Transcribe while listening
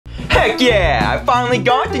Heck yeah, I finally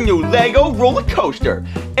got the new Lego roller coaster.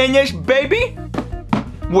 And this baby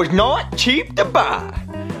was not cheap to buy.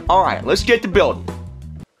 Alright, let's get to building.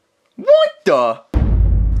 What the?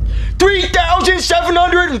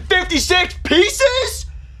 3,756 pieces?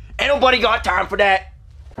 Ain't nobody got time for that.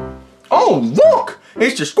 Oh, look!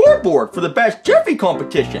 It's the scoreboard for the best Jeffy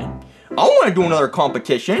competition. I want to do another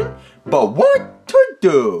competition, but what to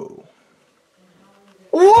do?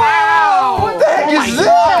 Wow! What the heck is this?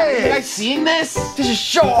 Have you guys seen this? This is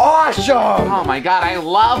so awesome! Oh my god, I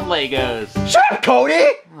love Legos. Shut up, Cody!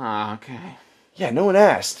 Oh, okay. Yeah, no one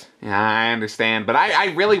asked. Yeah, I understand, but I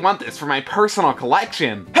really want this for my personal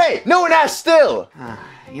collection. Hey, no one asked still!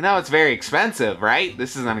 You know, it's very expensive, right?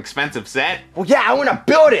 This is an expensive set. Well, yeah, I want to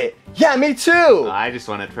build it! Yeah, me too! I just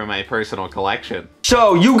want it for my personal collection.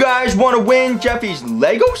 So, you guys want to win Jeffy's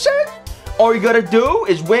Lego set? All you gotta do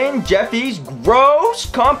is win Jeffy's gross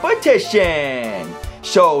competition.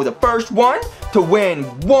 So, the first one to win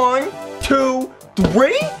 1, 2,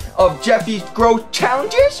 3 of Jeffy's gross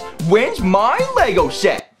challenges wins my Lego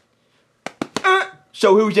set.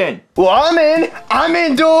 So who's in? Well, I'm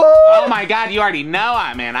in, dude! Oh my god, you already know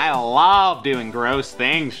I'm in. I love doing gross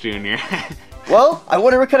things, Junior. Well, I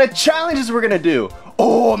wonder what kind of challenges we're gonna do.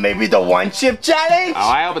 Oh, maybe the one chip challenge? Oh,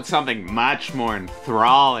 I hope it's something much more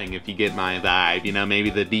enthralling, if you get my vibe. You know, maybe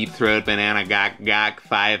the deep throat banana gok gok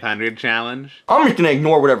 500 challenge. I'm just gonna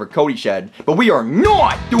ignore whatever Cody said, but we are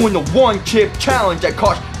not doing the one chip challenge that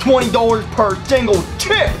costs $20 per single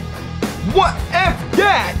chip. What F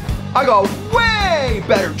that? I got way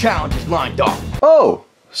better challenges lined up. Oh,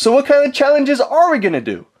 so what kind of challenges are we gonna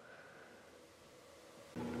do?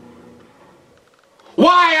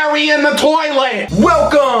 Why are we in the toilet?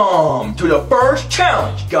 Welcome to the first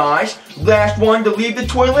challenge, guys. Last one to leave the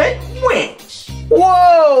toilet wins.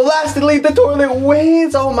 Whoa, last to leave the toilet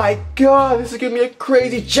wins? Oh my god, this is gonna be a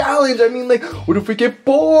crazy challenge. I mean, like, what if we get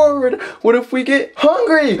bored? What if we get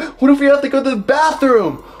hungry? What if we have to go to the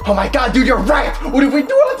bathroom? Oh my god, dude, you're right. What if we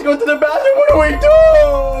do have to go to the bathroom? What do we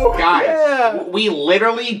do? Guys, we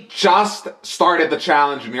literally just started the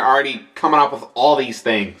challenge and you're already coming up with all these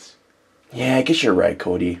things. Yeah, I guess you're right,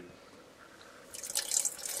 Cody.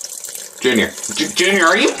 Junior, Junior,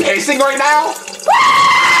 are you pissing right now?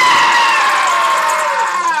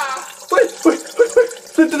 Wait.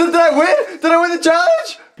 Did I win? Did I win the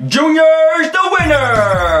challenge? Junior's the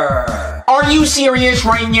winner! Are you serious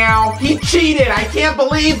right now? He cheated! I can't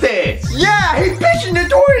believe this! Yeah, he pissed in the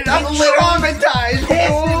toilet! I'm traumatized!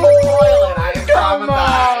 Pissed in the toilet! I am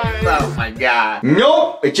traumatized! Oh my god.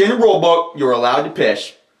 Nope, it's in the rule book. You're allowed to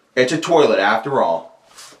piss. It's a toilet after all.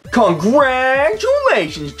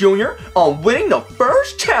 Congratulations, Junior, on winning the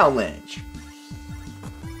first challenge.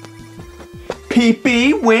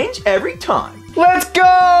 PP wins every time. Let's go!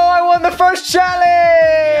 I won the first challenge!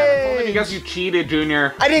 Yeah, that's only because you cheated,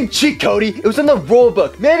 Junior. I didn't cheat, Cody. It was in the rule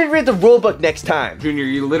book. Maybe read the rule book next time. Junior,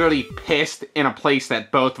 you literally pissed in a place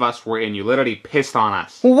that both of us were in. You literally pissed on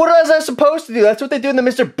us. Well, what was I supposed to do? That's what they do in the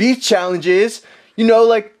Mr. Beast challenges. You know,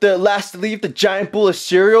 like the last to leave the giant bowl of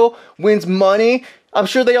cereal wins money. I'm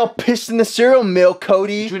sure they all pissed in the cereal milk,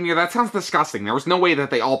 Cody. Junior, that sounds disgusting. There was no way that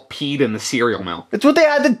they all peed in the cereal milk. It's what they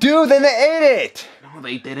had to do, then they ate it. No,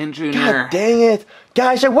 they didn't, Junior. God dang it.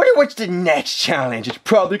 Guys, I wonder what's the next challenge. It's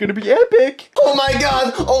probably gonna be epic. Oh my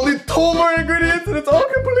god, only 2 more ingredients and it's all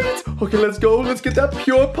complete. Okay, let's go. Let's get that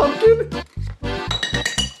pure pumpkin.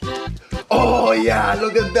 Oh yeah,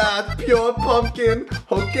 look at that, pure pumpkin.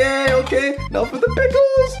 Okay. Now for the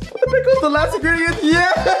pickles. The last ingredient,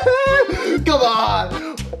 yeah. Come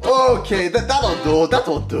on. Okay,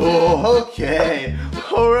 that'll do. Okay.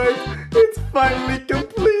 All right, it's finally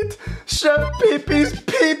complete. Chef Pee-Pee's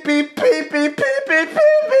pee-pee.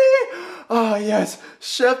 Oh yes,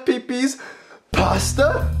 Chef Pee-Pee's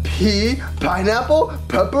pasta, pea, pineapple,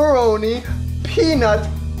 pepperoni, peanut,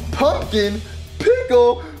 pumpkin,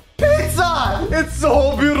 pickle, pizza! It's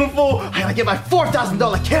so beautiful! I gotta get my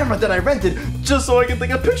 $4,000 camera that I rented just so I can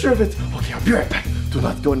take a picture of it. Okay, I'll be right back. Do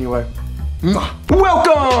not go anywhere.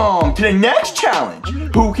 Welcome to the next challenge.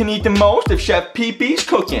 Who can eat the most of Chef Pee-Pee's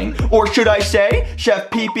cooking? Or should I say, Chef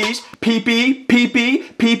Pee-Pee's pee-pee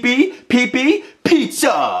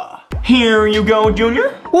pizza. Here you go,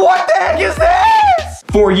 Junior. What the heck is this?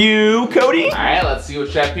 For you, Cody. All right, let's see what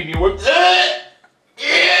Chef Pee-Pee works.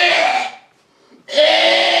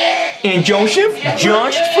 And Joseph,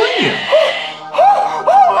 just for you.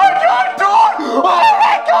 Oh my god, dude! Oh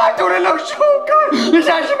my god, dude, it looks so good! This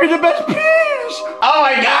has to be the best piece! Oh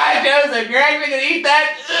my god, Joseph, you're actually gonna eat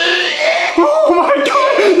that? Oh my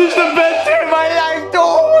god, this is the best day of my life, dude!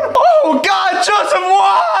 Oh god, Joseph,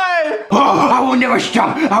 why? Oh, I will never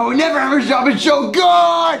stop. I will never ever stop. It's so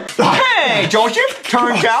good! Okay, Joseph,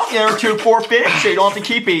 turns out the other two forfeited, so you don't have to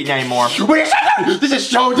keep eating anymore. Wait a second! This is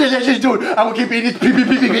so delicious, dude! I will keep eating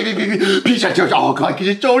this pizza, dude. Oh god, this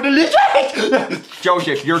is so delicious!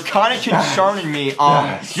 Joseph, you're kind of concerning me.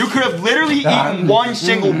 You could have literally eaten one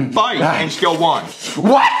single bite and still won.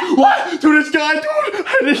 What? Dude, this guy, dude!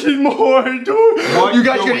 I need more, dude! What? You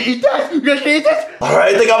guys gonna eat that? You guys gonna eat this?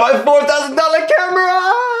 Alright, I got my $4,000 camera!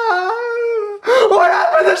 What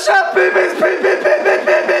happened to Chef Peepees?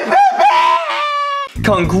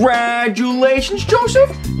 Congratulations,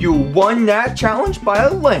 Joseph! You won that challenge by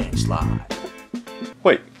a landslide.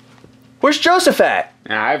 Wait, where's Joseph at?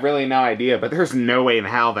 I have really no idea, but there's no way in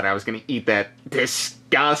hell that I was gonna eat that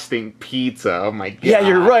disgusting pizza. Oh my god. Yeah,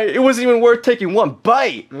 you're right. It wasn't even worth taking one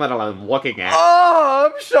bite. Let alone looking at.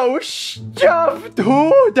 Oh, I'm so stuffed,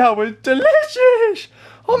 dude. That was delicious.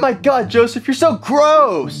 Oh my god, Joseph, you're so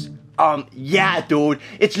gross. Yeah, dude.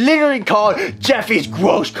 It's literally called Jeffy's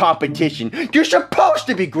Gross Competition. You're supposed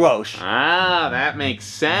to be gross. Ah, that makes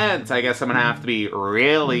sense. I guess I'm gonna have to be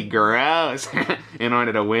really gross in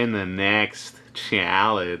order to win the next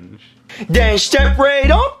challenge. Then step right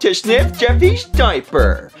up to sniff Jeffy's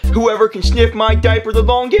diaper. Whoever can sniff my diaper the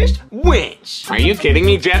longest wins. Are you kidding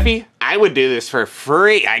me, Jeffy? I would do this for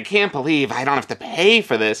free. I can't believe I don't have to pay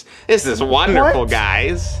for this. This is wonderful,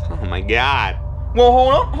 guys. Oh my god. Well,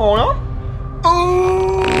 hold on.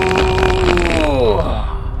 Ooh.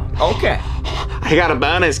 Okay. I got a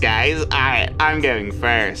bonus, guys. Alright, I'm going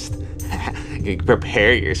first. You can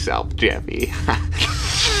prepare yourself, Jeffy.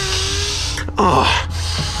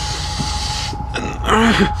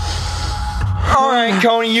 Alright,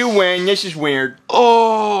 Coney, you win. This is weird.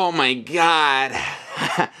 Oh my god.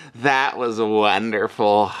 That was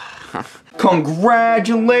wonderful.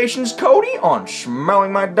 Congratulations, Cody, on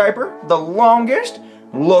smelling my diaper the longest.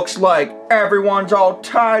 Looks like everyone's all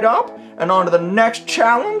tied up. And on to the next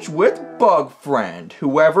challenge with Bug Friend.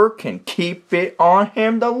 Whoever can keep it on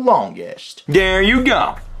him the longest. There you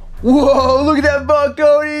go. Whoa, look at that bug,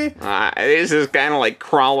 Cody. This is kind of like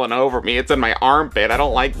crawling over me. It's in my armpit. I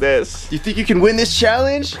don't like this. Do you think you can win this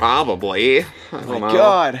challenge? Probably. I don't know.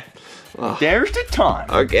 God. There's the time.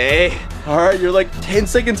 Okay. All right, you're like 10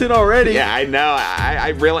 seconds in already. Yeah, I know. I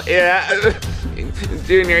really, yeah.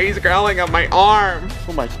 Junior, he's crawling up my arm.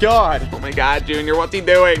 Oh my god. Oh my god, Junior, what's he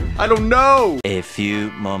doing? I don't know. A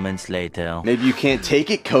few moments later. Maybe you can't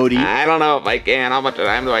take it, Cody. I don't know if I can. How much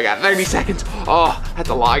time do I got? 30 seconds. Oh, that's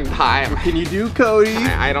a long time. Can you do, Cody?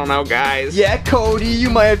 I don't know, guys. Yeah, Cody, you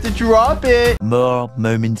might have to drop it. More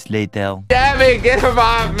moments later. Jeffy, get him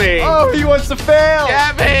off me. Oh, he wants to fail.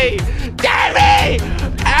 Jeffy! Jeffy!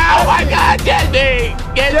 Oh my god, Jeffy!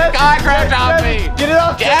 Get the cockroach off me! Get it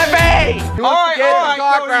off, Jeffy! Alright,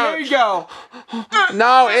 cockroach. Cody, here you go.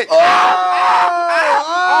 No, it. Oh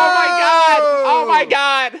my god! Oh my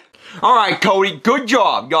god! Alright, Cody, good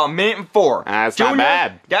job. You got 1 minute and 4. That's not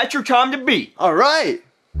bad. That's your time to beat. All right.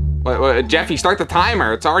 Wait, Jeffy, start the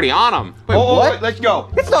timer. It's already on him. Wait, what? Let's go.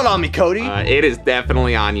 It's not on me, Cody. It is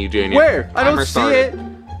definitely on you, Junior. Where? I don't Timer see started. it.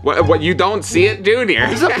 What? You don't see it, Junior?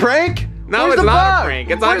 Is it a prank? No, Where's it's the not bug? a prank.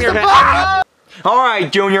 It's Where's on your the head. bug?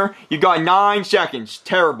 Alright, Junior, you got 9 seconds.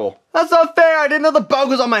 Terrible. That's not fair. I didn't know the bug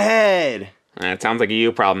was on my head. It sounds like a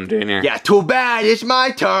you problem, Junior. Yeah, too bad. It's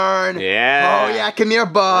my turn. Yeah. Oh, yeah, come here,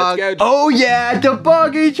 bug. Let's go. Oh, yeah, the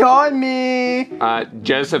bug is on me.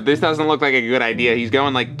 Joseph, this doesn't look like a good idea. He's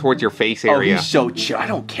going, like, towards your face Oh, area. he's so chill. I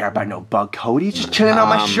don't care about no bug, Cody. He's just chilling on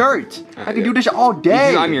my shirt. I can do this all day.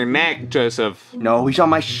 He's on your neck, Joseph. No, he's on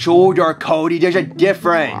my shoulder, Cody. There's a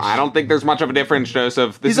difference. I don't think there's much of a difference,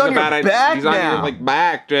 Joseph. This He's is on a your bad idea. back He's on your, now. like,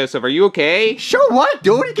 back, Joseph. Are you okay? Sure what,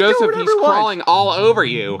 dude? He can do Joseph, whatever he's he wants. crawling all over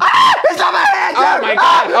you. Ah, it's on my head, Oh dude. my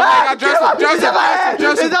god! Oh my god, Joseph! It's on my head.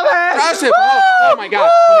 Joseph! Oh my god!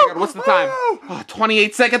 Oh my god! What's the time? Oh,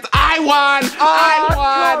 28 seconds. I won! I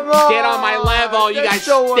won! come Get on my on. level. You That's guys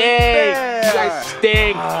so stink. unfair. You guys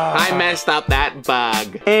stink. I messed up that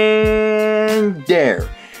bug. And there.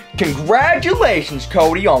 Congratulations,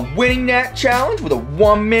 Cody, on winning that challenge with a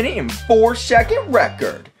 1 minute and 4 second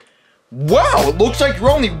record. Wow, it looks like you're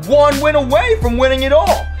only 1 win away from winning it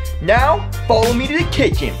all. Now, follow me to the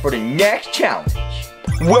kitchen for the next challenge.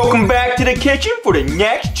 Welcome back to the kitchen for the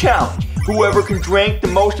next challenge. Whoever can drink the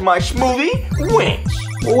most of my smoothie wins.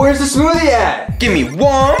 Well, where's the smoothie at? Give me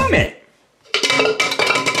 1 minute.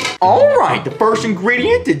 Alright, the first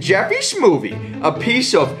ingredient to Jeffy's smoothie. A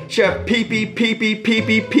piece of Chef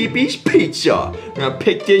Peepee's pizza. I'm gonna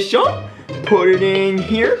pick this up, put it in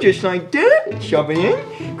here just like that, shove it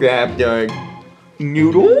in, grab the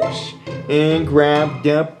noodles, and grab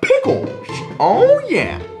the pickles. Oh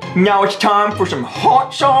yeah. Now it's time for some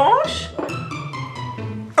hot sauce.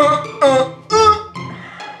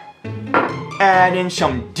 Add in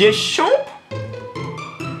some dish soap.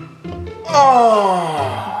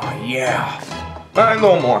 Oh, yeah. A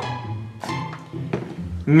little more.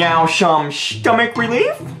 Now some stomach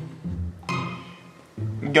relief.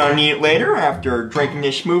 Gonna need it later after drinking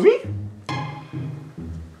this smoothie.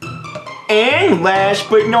 And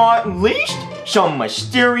last but not least, some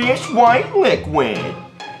mysterious white liquid.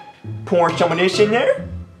 Pour some of this in there.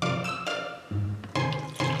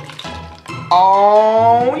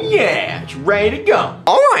 Oh yeah, it's ready to go.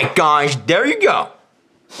 Alright guys, there you go.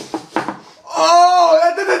 Oh,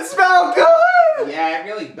 that doesn't smell good! Yeah, it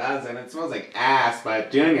really doesn't. It smells like ass,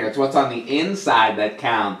 but Junior, it's what's on the inside that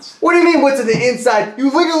counts. What do you mean, what's in the inside?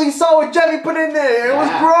 You literally saw what Jeffy put in there. It was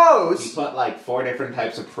gross. He put like 4 different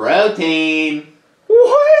types of protein.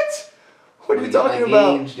 What? What are you talking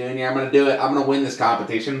about? Games, Junior, I'm gonna do it. I'm gonna win this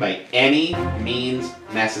competition by any means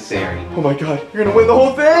necessary. Oh my god, you're gonna win the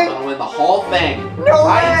whole thing? I'm gonna win the whole thing. No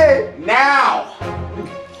way! Now!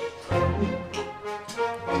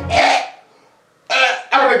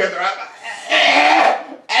 I'm gonna go throw up.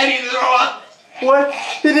 I need to throw up. What?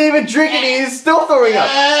 He didn't even drink it, he's still throwing up.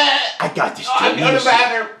 I got this. I'm going to the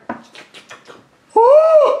bathroom.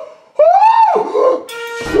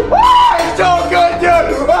 It's so good,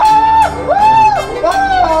 dude!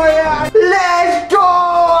 Oh, yeah! Let's go!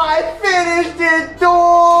 I finished it,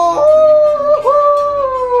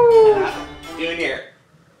 dude! Junior,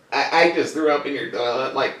 I just threw up in your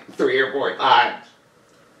toilet like 3 or 4 times.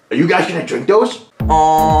 Are you guys gonna drink those?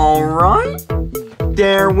 Alright.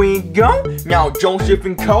 There we go. Now Joseph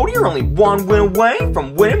and Cody are only 1 win away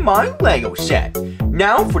from winning my Lego set.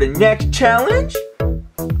 Now for the next challenge.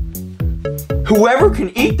 Whoever can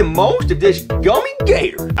eat the most of this gummy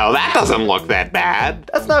gator. Oh, that doesn't look that bad.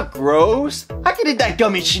 That's not gross. I can eat that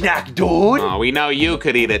gummy snack, dude. Oh, we know you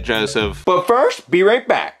could eat it, Joseph. But first, be right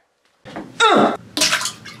back.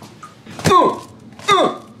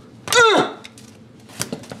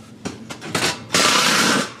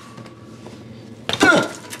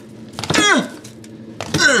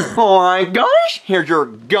 Alright guys, here's your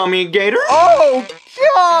gummy gator. Oh,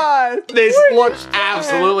 God! This looks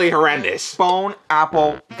absolutely horrendous. Bone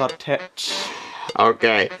apple the tits.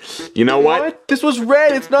 Okay, you know what? This was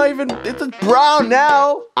red. It's not even. It's brown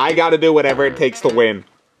now. I gotta do whatever it takes to win.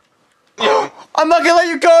 I'm not gonna let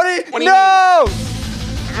you, Cody. What do you no!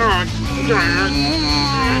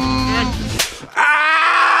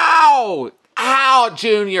 Ow! Ow,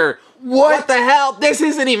 Junior! What the hell? This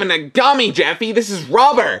isn't even a gummy, Jeffy. This is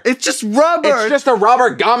rubber. It's just rubber. It's just a rubber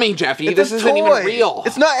gummy, Jeffy. It's this a isn't toy. even real.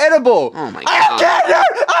 It's not edible. Oh my god. Oh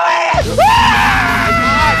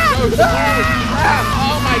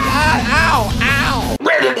my god. Ow! Ow!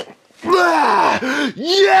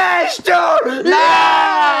 Yes, dude.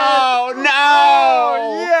 No! No!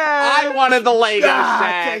 Yeah. I wanted the Lego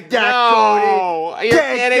set. Take that, no. Cody. You're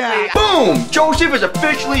Take kidding that. me. Boom! Joseph has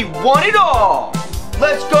officially won it all.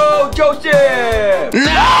 Let's go, Joseph! No! Oh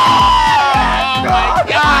my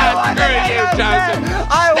god! Screw you, Joseph!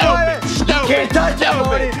 I want it. Stupid! Can't touch it,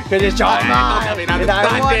 Cody. Because it's all mine. And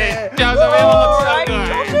I want it. Joseph, it looks so Alright, good!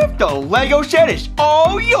 Joseph, the Lego set is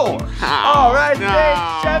all yours. All right, no.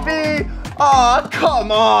 thanks, Jeffy. Oh,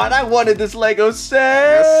 come on. I wanted this Lego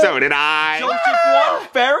set. So did I. Joseph won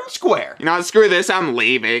fair and square. You know what? Screw this. I'm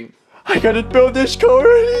leaving. I gotta build this Cody.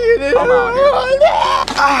 I'm out here.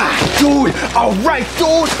 Ah, dude! Alright,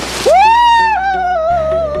 dude!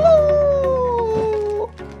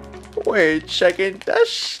 Wait a second.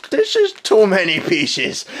 This is too many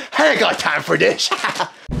pieces. I ain't got time for this.